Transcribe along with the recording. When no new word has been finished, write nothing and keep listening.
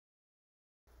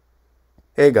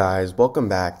Hey guys, welcome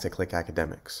back to Click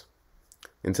Academics.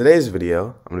 In today's video,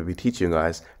 I'm going to be teaching you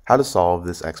guys how to solve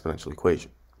this exponential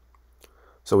equation.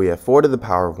 So we have 4 to the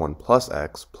power of 1 plus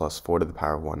x plus 4 to the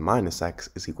power of 1 minus x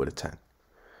is equal to 10.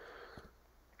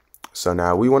 So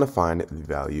now we want to find the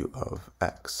value of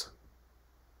x.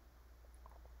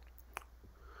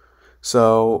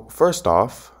 So first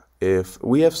off, if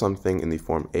we have something in the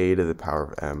form a to the power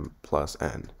of m plus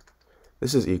n,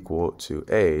 this is equal to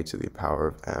a to the power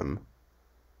of m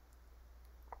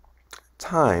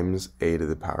times a to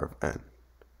the power of n.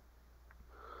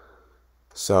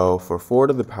 So for 4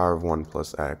 to the power of 1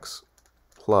 plus x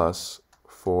plus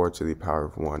 4 to the power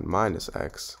of 1 minus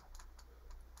x,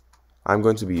 I'm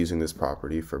going to be using this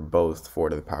property for both 4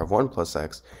 to the power of 1 plus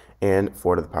x and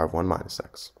 4 to the power of 1 minus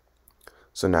x.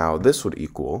 So now this would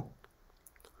equal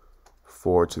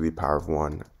 4 to the power of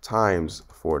 1 times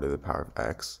 4 to the power of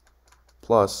x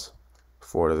plus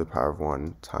 4 to the power of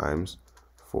 1 times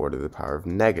 4 to the power of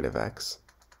negative x.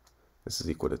 This is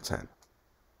equal to 10.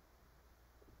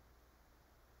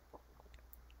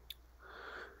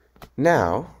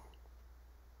 Now,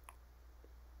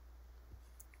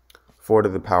 4 to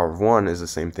the power of 1 is the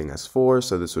same thing as 4,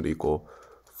 so this would equal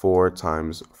 4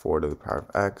 times 4 to the power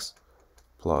of x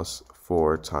plus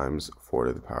 4 times 4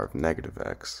 to the power of negative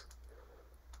x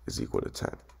is equal to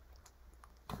 10.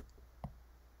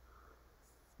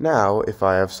 Now, if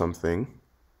I have something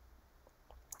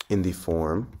in the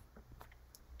form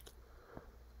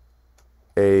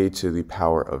a to the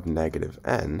power of negative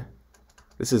n,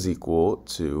 this is equal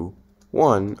to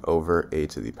 1 over a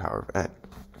to the power of n.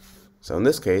 So in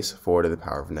this case, 4 to the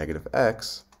power of negative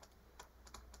x,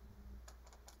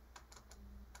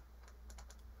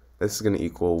 this is going to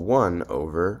equal 1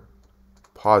 over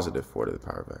positive 4 to the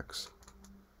power of x.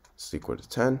 This is equal to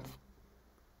 10.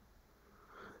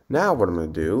 Now what I'm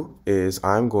going to do is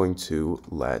I'm going to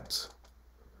let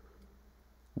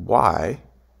y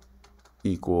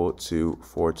equal to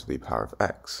 4 to the power of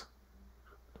x.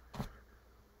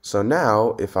 So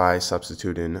now if I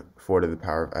substitute in 4 to the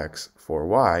power of x for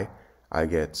y, I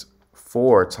get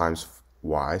 4 times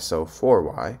y, so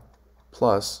 4y,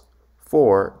 plus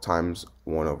 4 times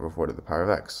 1 over 4 to the power of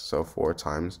x, so 4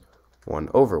 times 1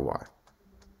 over y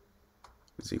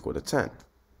is equal to 10.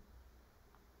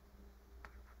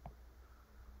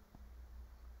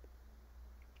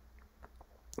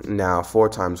 Now 4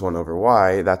 times 1 over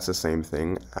y, that's the same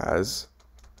thing as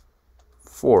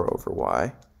 4 over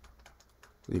y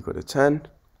is equal to 10.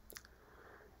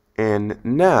 And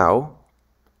now,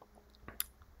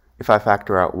 if I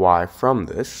factor out y from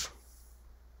this,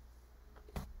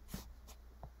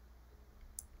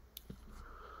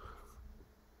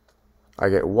 I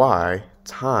get y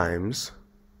times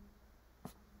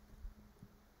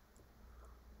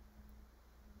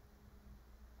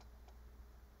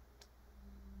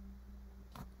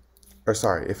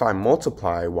if I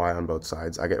multiply y on both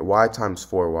sides, I get y times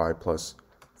 4y plus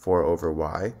 4 over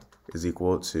y is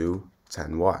equal to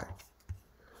 10y.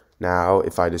 Now,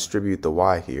 if I distribute the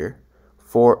y here,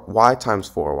 y times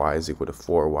 4y is equal to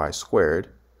 4y squared,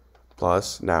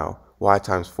 plus now y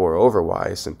times 4 over y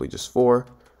is simply just 4,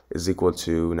 is equal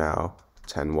to now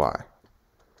 10y.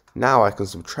 Now I can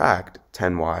subtract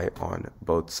 10y on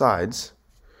both sides.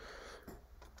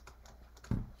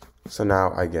 So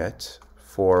now I get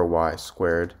 4y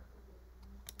squared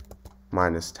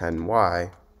minus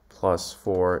 10y plus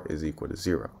 4 is equal to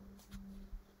 0.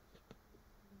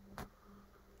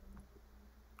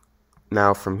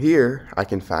 Now from here, I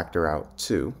can factor out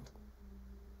 2.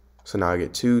 So now I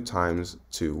get 2 times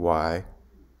 2y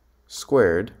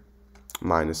squared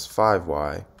minus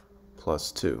 5y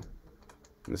plus 2.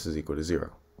 And this is equal to 0.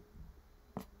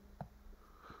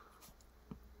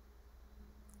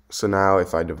 So now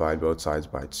if I divide both sides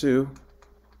by 2,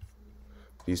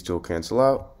 these two will cancel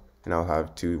out, and I'll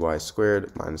have 2y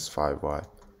squared minus 5y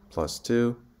plus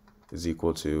 2 is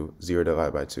equal to 0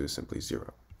 divided by 2 is simply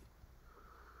 0.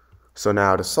 So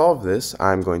now to solve this,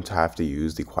 I'm going to have to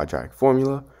use the quadratic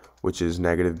formula, which is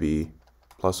negative b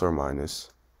plus or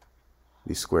minus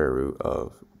the square root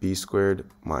of b squared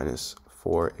minus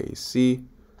 4ac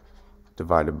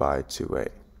divided by 2a.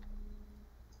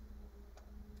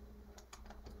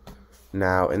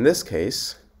 Now in this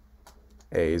case,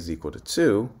 a is equal to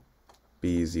 2,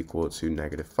 b is equal to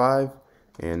negative 5,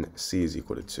 and c is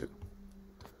equal to 2.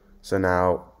 So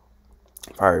now,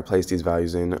 if I replace these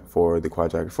values in for the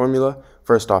quadratic formula,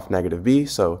 first off negative b,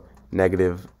 so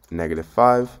negative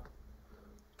 5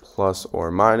 plus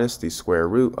or minus the square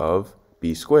root of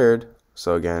b squared,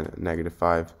 so again negative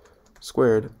 5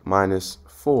 squared minus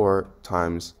 4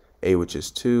 times a, which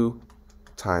is 2,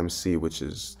 times c, which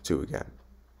is 2 again.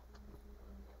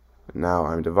 Now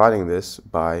I'm dividing this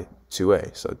by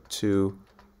 2a, so 2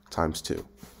 times 2.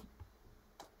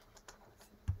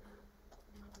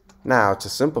 Now, to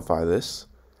simplify this,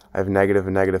 I have negative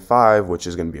and negative 5, which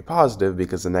is going to be a positive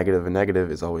because the negative and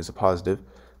negative is always a positive.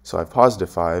 So I have positive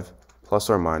 5 plus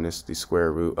or minus the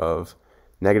square root of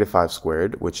negative 5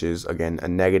 squared, which is, again, a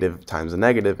negative times a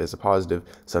negative is a positive.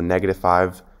 So negative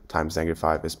 5 times negative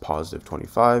 5 is positive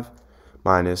 25,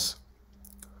 minus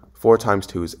 4 times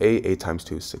 2 is 8, 8 times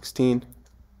 2 is 16.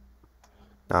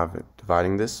 Now I'm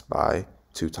dividing this by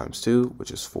 2 times 2, which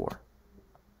is 4.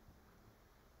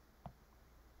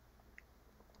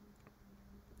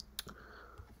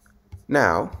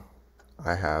 Now,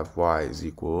 I have y is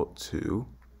equal to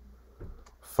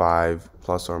 5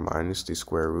 plus or minus the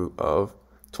square root of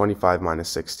 25 minus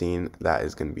 16. That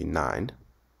is going to be 9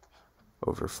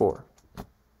 over 4.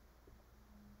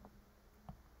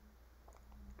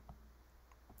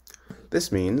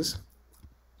 This means,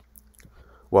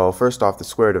 well, first off, the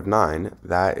square root of 9,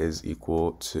 that is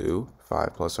equal to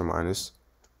 5 plus or minus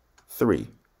 3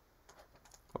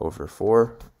 over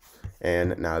 4.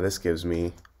 And now this gives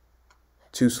me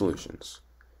two solutions.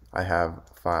 I have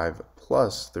 5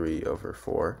 plus 3 over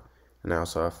 4, and I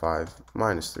also have 5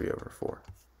 minus 3 over 4.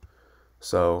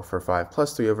 So for 5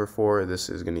 plus 3 over 4, this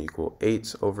is going to equal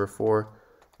 8 over 4,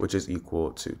 which is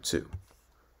equal to 2.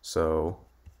 So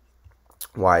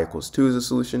y equals 2 is a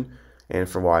solution, and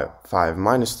for y 5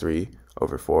 minus 3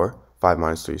 over 4, 5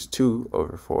 minus 3 is 2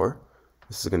 over 4,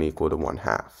 this is going to equal to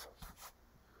 1/2.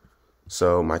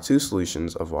 So my two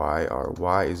solutions of y are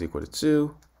y is equal to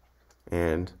 2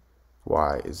 and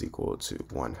y is equal to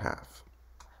 1/2.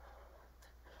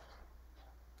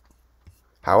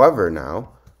 However,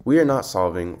 now, we are not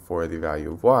solving for the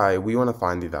value of y, we want to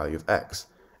find the value of x,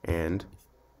 and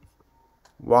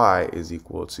y is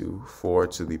equal to 4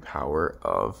 to the power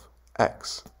of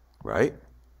x, right?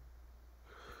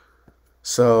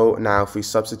 So now if we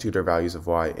substitute our values of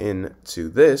y into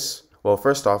this, well,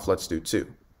 first off, let's do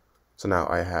 2. So now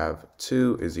I have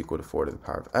 2 is equal to 4 to the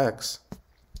power of x.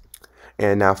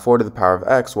 And now 4 to the power of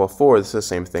x, well, 4 this is the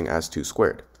same thing as 2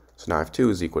 squared. So now I have 2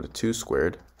 is equal to 2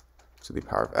 squared to the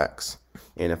power of x.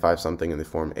 And if I have something in the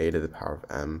form a to the power of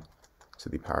m to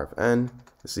the power of n,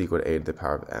 this is equal to a to the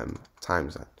power of m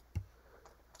times n.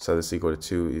 So this is equal to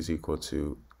 2 is equal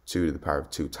to 2 to the power of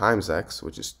 2 times x,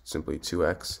 which is simply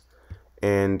 2x.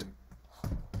 And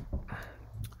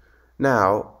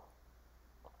now,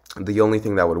 the only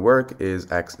thing that would work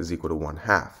is x is equal to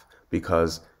 1/2,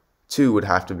 because 2 would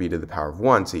have to be to the power of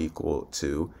 1 to equal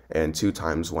 2, and 2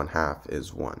 times 1/2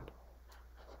 is 1.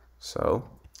 So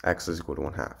x is equal to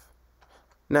 1/2.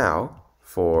 Now,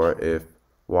 for if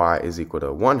y is equal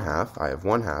to 1/2, I have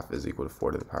 1/2 is equal to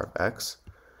 4 to the power of x.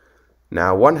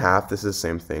 Now 1/2, this is the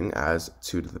same thing as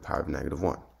 2 to the power of negative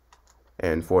 1.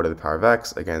 And 4 to the power of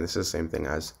x, again, this is the same thing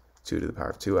as 2 to the power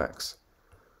of 2x.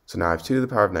 So now I have 2 to the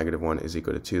power of negative 1 is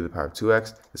equal to 2 to the power of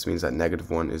 2x. This means that negative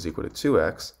 1 is equal to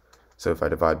 2x. So if I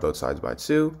divide both sides by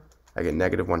 2, I get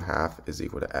negative 1/2 is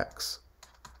equal to x.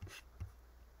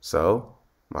 So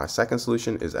my second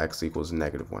solution is x equals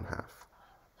negative 1/2.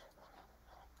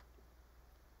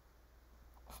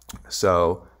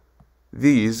 So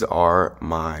these are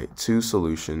my two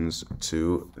solutions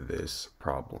to this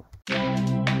problem.